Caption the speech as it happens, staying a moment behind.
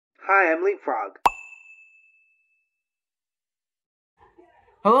Hi, I'm Leapfrog.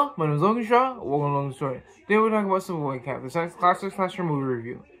 Hello, my name is LogansStory. Welcome to LogansStory. Today we're talking about Sleepaway Camp, the science classic slasher movie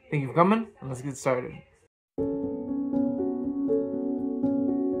review. Thank you for coming, and let's get started.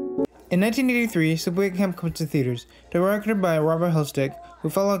 In 1983, Sleepaway Camp comes to theaters, directed by Robert Hiltzik, who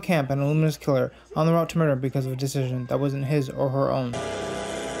followed Camp and a luminous killer on the route to murder because of a decision that wasn't his or her own.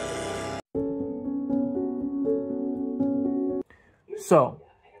 So,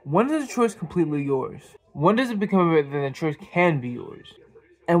 when is a choice completely yours? When does it become that a choice can be yours?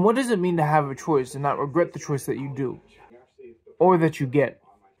 And what does it mean to have a choice and not regret the choice that you do? Or that you get?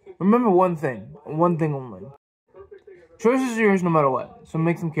 Remember one thing only. Choices are yours no matter what, so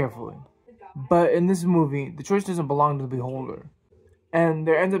make them carefully. But in this movie, the choice doesn't belong to the beholder. And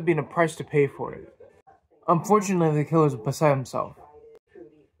there ends up being a price to pay for it. Unfortunately, the killer is beside himself.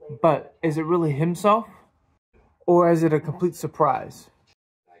 But is it really himself? Or is it a complete surprise?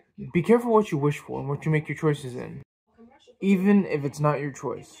 Be careful what you wish for and what you make your choices in, even if it's not your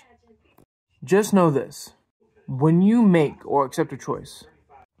choice. Just know this: when you make or accept a choice,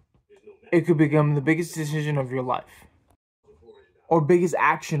 it could become the biggest decision of your life, or biggest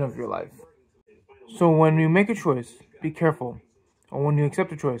action of your life. So when you make a choice, be careful, or when you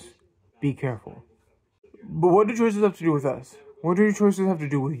accept a choice, be careful. But what do choices have to do with us? What do your choices have to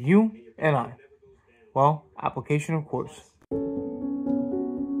do with you and I? Well, application, of course.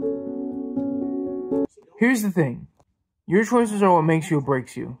 Here's the thing. Your choices are what makes you or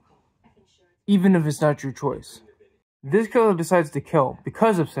breaks you, even if it's not your choice. This killer decides to kill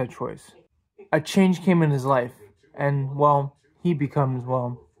because of said choice. A change came in his life, and, well, he becomes,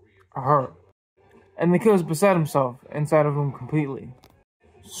 well, a her. And the killer's beside himself, inside of him completely.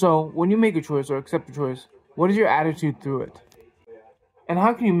 So, when you make a choice or accept a choice, what is your attitude through it? And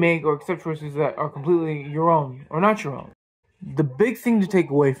how can you make or accept choices that are completely your own, or not your own? The big thing to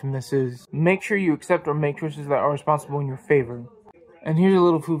take away from this is, make sure you accept or make choices that are responsible in your favor. And here's a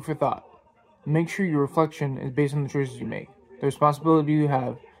little food for thought. Make sure your reflection is based on the choices you make, the responsibility you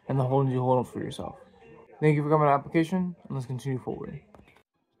have, and the holdings you hold for yourself. Thank you for coming to application, and let's continue forward.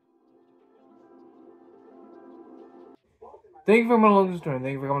 Thank you for coming to LogansStory.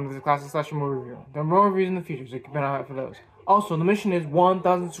 Thank you for coming to this classic slasher movie review. There are more reviews in the future, so keep an eye out for those. Also, the mission is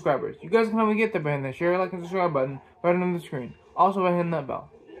 1,000 subscribers. You guys can help me get there by hitting that share, like, and subscribe button right on the screen. Also by hitting that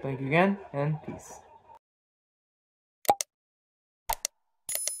bell. Thank you again, and peace.